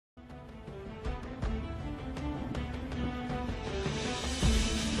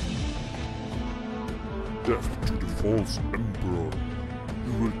death to the false emperor.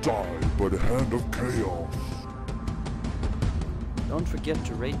 You will die by the hand of chaos. Don't forget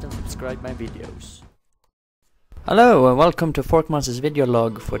to rate and subscribe my videos. Hello and welcome to Forkmonster's video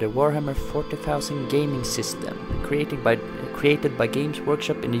log for the Warhammer 40,000 gaming system, created by Games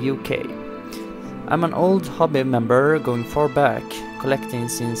Workshop in the UK. I'm an old hobby member going far back, collecting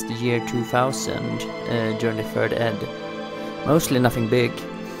since the year 2000 during the 3rd ed. Mostly nothing big.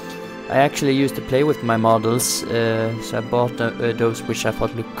 I actually used to play with my models, so I bought those which I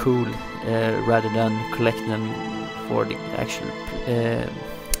thought looked cool rather than collecting them for the actual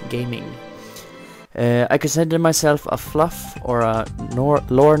gaming. I consider myself a fluff or a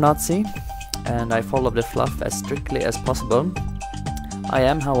lore Nazi, and I follow the fluff as strictly as possible. I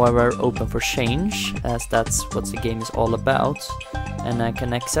am, however, open for change, as that's what the game is all about, and I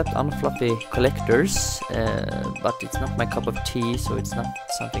can accept unfluffy collectors, but it's not my cup of tea, so it's not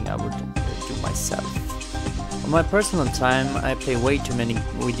something I would do myself. On my personal time, I play way too many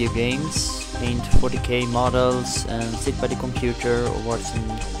video games, paint 40k models, and sit by the computer or watch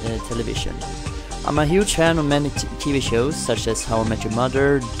some television. I'm a huge fan of many TV shows such as How I Met Your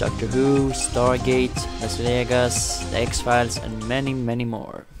Mother, Doctor Who, Stargate, Las Vegas, The X-Files, and many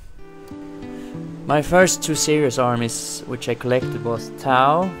more. My first two serious armies which I collected was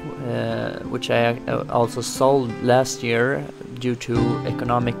Tau, which I also sold last year due to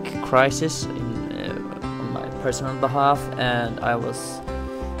economic crisis on my personal behalf, and I was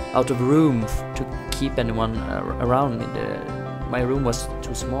out of room to keep anyone around me. My room was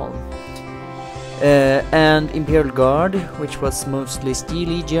too small. And Imperial Guard, which was mostly Steel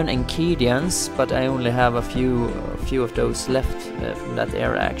Legion and Cadians, but I only have a few of those left from that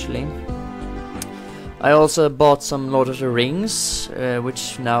era actually. I also bought some Lord of the Rings,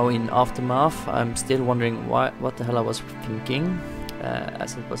 which now in Aftermath I'm still wondering what the hell I was thinking,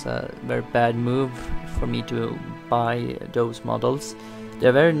 as it was a very bad move for me to buy those models.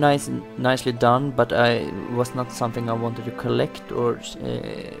 They're very nicely done, but it was not something I wanted to collect or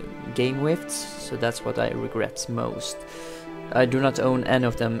game with, so that's what I regret most. I do not own any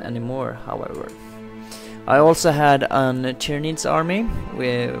of them anymore, however. I also had an Tyranids army,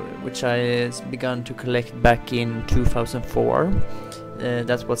 which I began to collect back in 2004.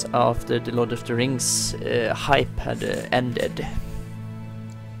 That was after the Lord of the Rings hype had ended.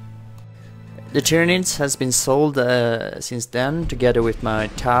 The Tyranids has been sold since then, together with my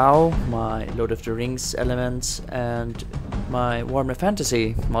Tau, my Lord of the Rings elements, and my Warhammer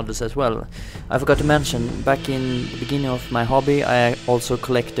Fantasy models as well. I forgot to mention, back in the beginning of my hobby, I also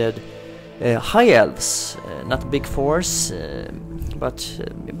collected High Elves, not a big force, but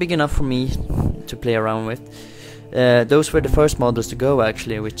big enough for me to play around with. Those were the first models to go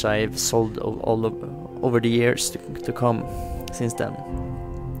actually, which I've sold all over the years to come since then.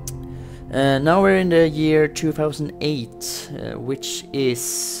 Now we're in the year 2008, which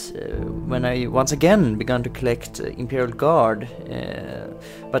is when I once again began to collect Imperial Guard,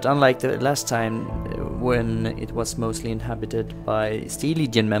 but unlike the last time when it was mostly inhabited by Steel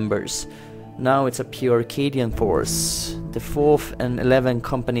Legion members, now it's a pure Cadian force, the 4th and 11th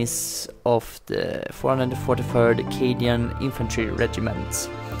companies of the 443rd Cadian Infantry Regiment.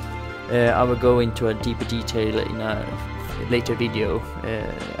 I will go into a deeper detail in a later video.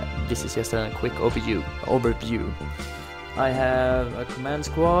 This is just a quick overview. I have a command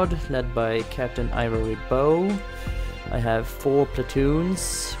squad led by Captain Ivory Bow. I have 4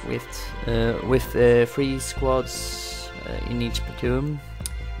 platoons with 3 squads in each platoon,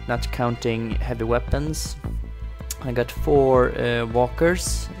 not counting heavy weapons. I got 4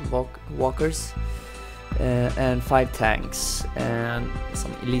 walkers, and 5 tanks, and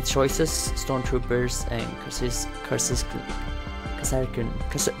some elite choices, stormtroopers, and Kaserkin,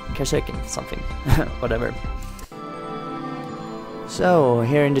 something, whatever. So,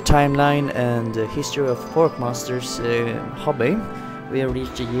 here in the timeline and the history of Forkmonster's hobby, we have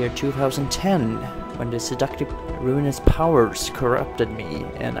reached the year 2010, when the seductive ruinous powers corrupted me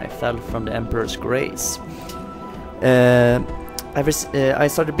and I fell from the Emperor's grace. It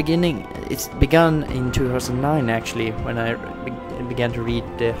began in 2009 actually, when I began to read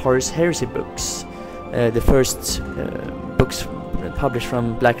the Horus Heresy books, the first books published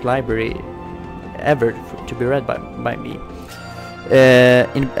from Black Library ever to be read by me.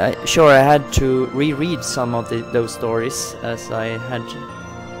 Sure, I had to reread some of those stories, as I had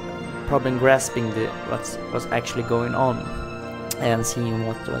problem grasping what was actually going on and seeing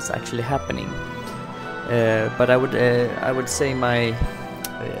what was actually happening. But I would say my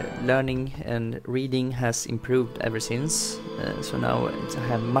learning and reading has improved ever since, so now I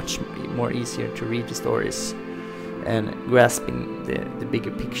have much more easier to read the stories and grasping the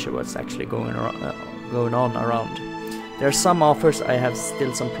bigger picture, what's actually going going on around. There are some offers I have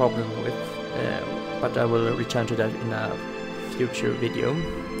still some problem with, but I will return to that in a future video,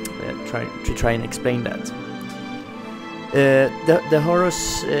 try and explain that. The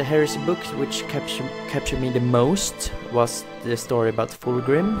Horus Heresy book which captured me the most was the story about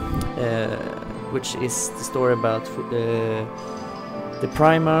Fulgrim, which is the story about the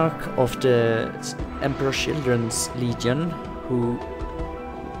Primarch of the Emperor Children's Legion, who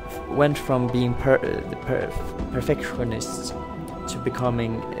went from being perfectionists to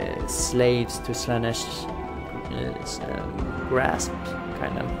becoming slaves to Slaanesh grasp,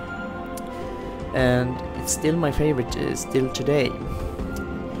 kind of. And it's still my favorite still today.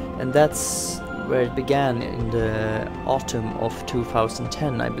 And that's where it began in the autumn of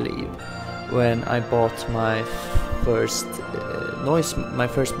 2010, I believe, when I bought my first Noise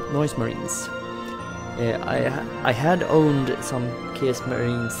Marines. I had owned some Chaos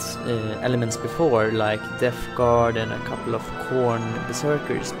Marines elements before, like Death Guard and a couple of Khorne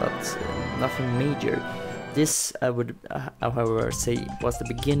Berserkers, but nothing major. This, I would, however, say was the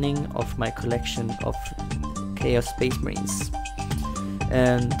beginning of my collection of Chaos Space Marines.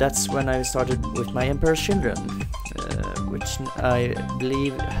 And that's when I started with my Emperor's Children, which I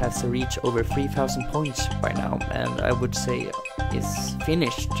believe has reached over 3,000 points by now, and I would say is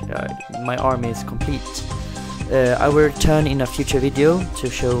finished. My army is complete. I will return in a future video to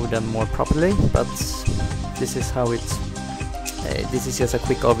show them more properly, but this is how it. This is just a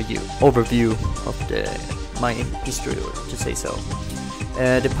quick overview of my history, to say so.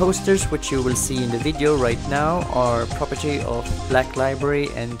 The posters which you will see in the video right now are property of Black Library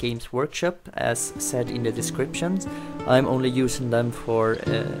and Games Workshop, as said in the descriptions. I'm only using them for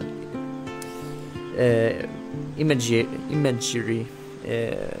imagery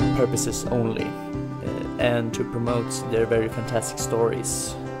purposes only, and to promote their very fantastic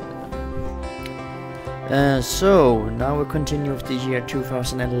stories. So now we continue with the year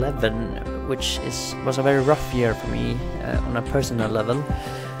 2011, which was a very rough year for me on a personal level.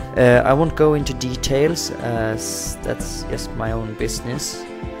 I won't go into details, as that's just my own business,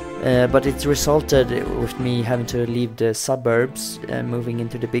 but it resulted with me having to leave the suburbs and moving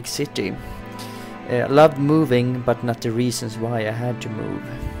into the big city. I loved moving, but not the reasons why I had to move.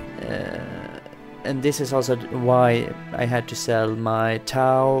 And this is also why I had to sell my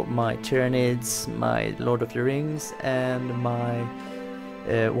Tau, my Tyranids, my Lord of the Rings, and my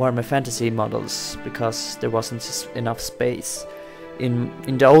Warhammer Fantasy models, because there wasn't enough space. In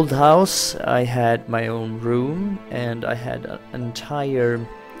the old house I had my own room, and I had an entire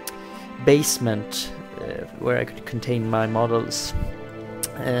basement where I could contain my models.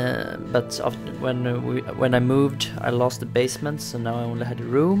 But when I moved, I lost the basement, so now I only had a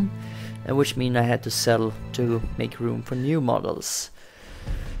room, which means I had to sell to make room for new models.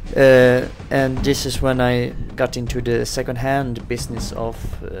 And this is when I got into the second-hand business of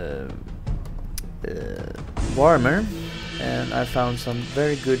Warhammer, and I found some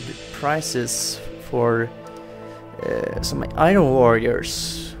very good prices for some Iron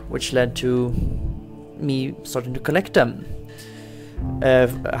Warriors, which led to me starting to collect them. I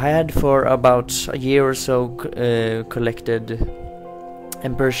had for about a year or so collected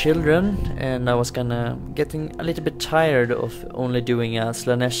Emperor's Children, and I was getting a little bit tired of only doing a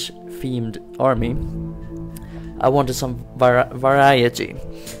Slaanesh themed army. I wanted some variety,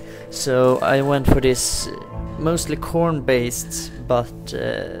 so I went for this mostly Khorne based but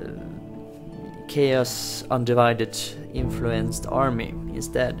Chaos Undivided influenced army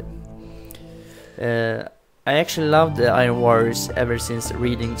instead. I actually loved the Iron Warriors ever since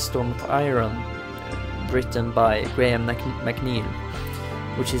reading Storm of Iron, written by Graham McNeil,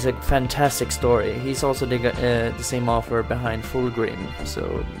 which is a fantastic story. He's also the same author behind Fulgrim,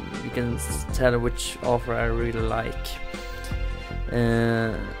 so you can tell which author I really like.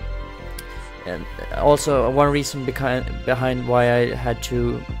 And also one reason behind why I had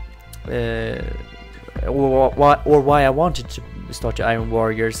to, or why I wanted to start the Iron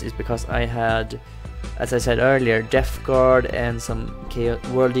Warriors, is because I had, as I said earlier, Death Guard and some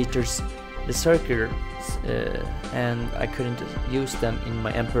World Eaters Berserkers, and I couldn't use them in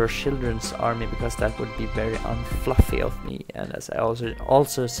my Emperor's Children's army because that would be very unfluffy of me. And as I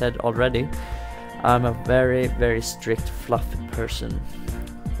also said already, I'm a very, very strict fluff person,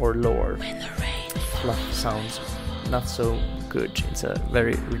 or lore. Fluff sounds not so good. It's a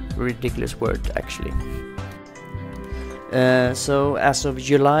very ridiculous word, actually. So as of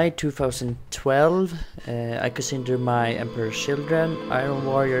July 2012, I consider my Emperor's Children, Iron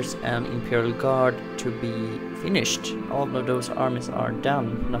Warriors and Imperial Guard to be finished. All of those armies are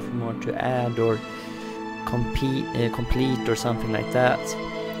done, nothing more to add or complete or something like that.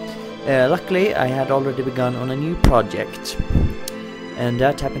 Luckily, I had already begun on a new project, and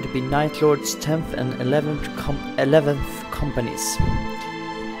that happened to be Night Lord's 10th and 11th companies.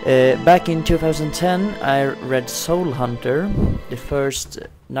 Back in 2010, I read Soul Hunter, the first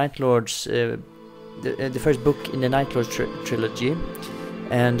Night Lord's, the first book in the Night Lord trilogy,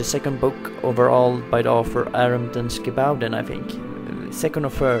 and the second book overall by the author Aramden Skibauden, I think, second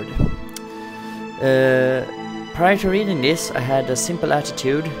or third. Prior to reading this, I had a simple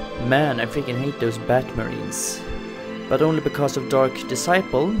attitude: man, I freaking hate those Batmarines. But only because of Dark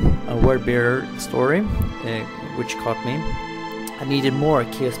Disciple, a wordbearer story, which caught me. I needed more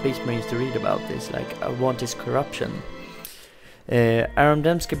Chaos Space Marines to read about this, like I want his corruption.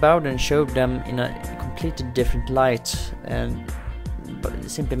 Aramden Skibauden showed them in a completely different light, and it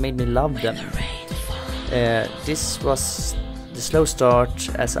simply made me love them. This was the slow start,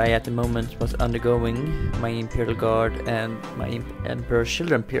 as I at the moment was undergoing my Imperial Guard and my Emperor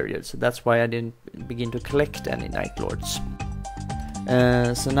Children period, so that's why I didn't begin to collect any Night Lords.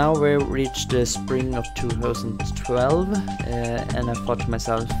 So now we've reached the spring of 2012, and I thought to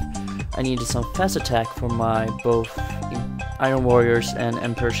myself I needed some fast attack for my both Iron Warriors and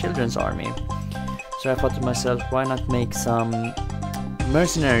Emperor Children's army. So I thought to myself, why not make some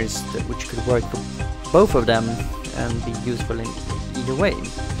mercenaries which could work for both of them and be useful in either way.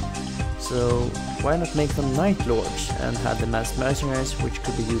 So why not make them Night Lords and have them as mercenaries, which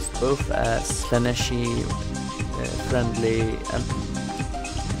could be used both as Slaneshi, friendly and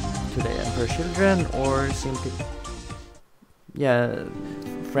to the Emperor Children, or simply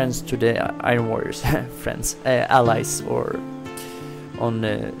friends to the Iron Warriors, friends, allies, or on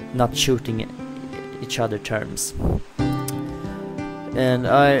not shooting each other terms. And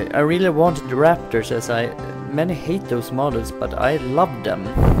I really wanted the Raptors, as many hate those models, but I loved them.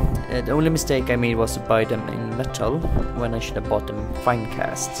 The only mistake I made was to buy them in metal when I should have bought them fine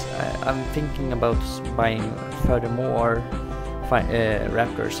cast. I'm thinking about buying furthermore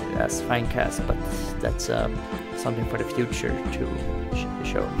Raptors as fine cast, but that's something for the future to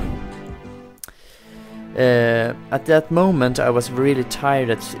show. At that moment I was really tired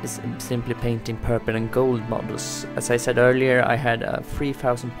of simply painting purple and gold models. As I said earlier, I had a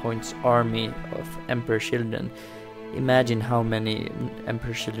 3000 points army of Emperor Children. Imagine how many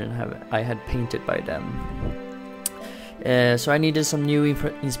Emperor Children I had painted by then. So I needed some new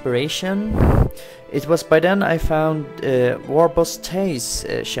inspiration. It was by then I found Warboss Tay's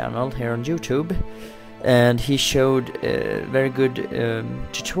channel here on YouTube, and he showed very good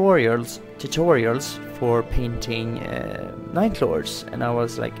tutorials for painting Night Lords, and I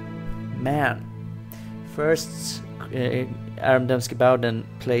was like, man, first Aramden Skibauden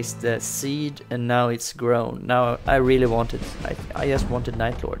placed the seed and now it's grown. Now I really wanted, I just wanted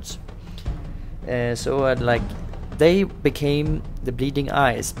Night Lords. So they became the Bleeding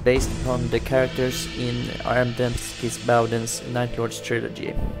Eyes based upon the characters in Aramden Skibauden's Night Lords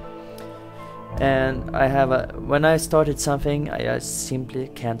trilogy. And when I started something, I simply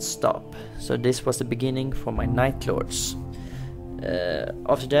can't stop. So this was the beginning for my Night Lords.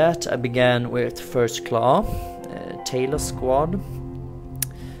 After that I began with First Claw, Taylor Squad,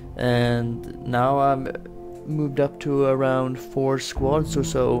 and now I've moved up to around 4 squads or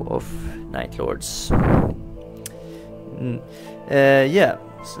so of Night Lords.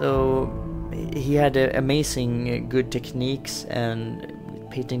 So he had amazing good techniques and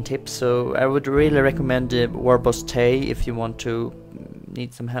painting tips, so I would really recommend Warboss Tay if you want to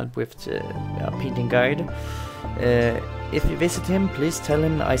need some help with the painting guide. If you visit him, please tell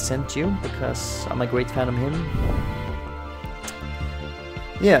him I sent you, because I'm a great fan of him.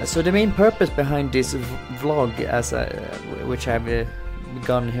 Yeah, so the main purpose behind this vlog, which I've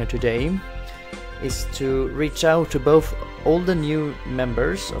begun here today, is to reach out to both old and new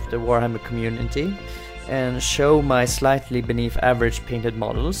members of the Warhammer community and show my slightly beneath average painted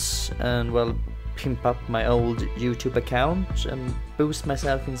models, and well, pimp up my old YouTube account and boost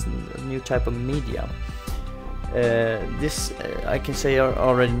myself in a new type of media. This I can say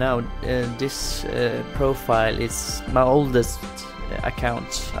already now, this profile is my oldest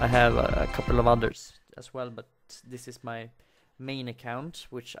account. I have a couple of others as well, but this is my main account,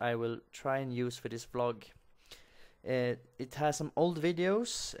 which I will try and use for this vlog. It has some old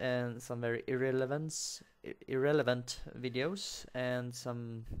videos and some very irrelevant videos and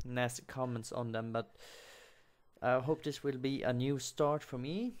some nasty comments on them, but I hope this will be a new start for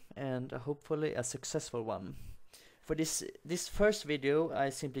me, and hopefully a successful one. For this first video, I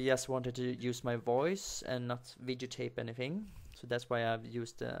simply just wanted to use my voice and not videotape anything, so that's why I've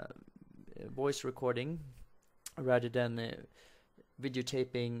used voice recording rather than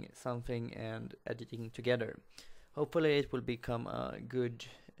videotaping something and editing together. Hopefully it will become a good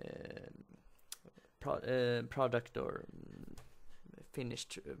product or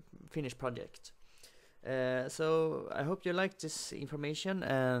finished project. So I hope you liked this information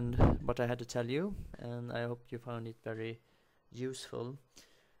and what I had to tell you, and I hope you found it very useful.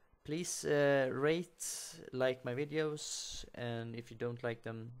 Please rate, like my videos, and if you don't like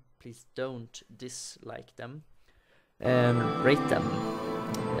them, please don't dislike them, and rate them.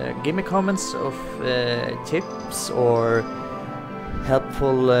 Give me comments of tips or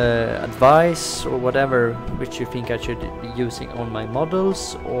helpful advice or whatever which you think I should be using on my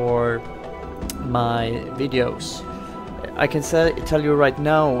models or my videos. I can tell you right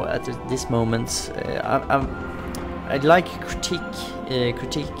now at this moment, I like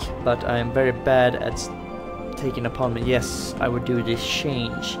critique, but I'm very bad at taking upon me, yes, I would do this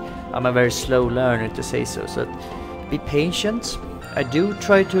change. I'm a very slow learner to say so, so be patient. I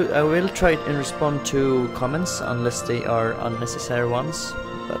will try and respond to comments unless they are unnecessary ones,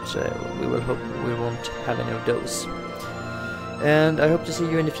 but we will hope we won't have any of those. And I hope to see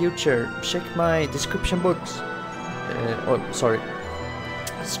you in the future. Check my description box.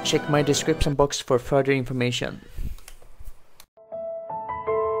 Check my description box for further information.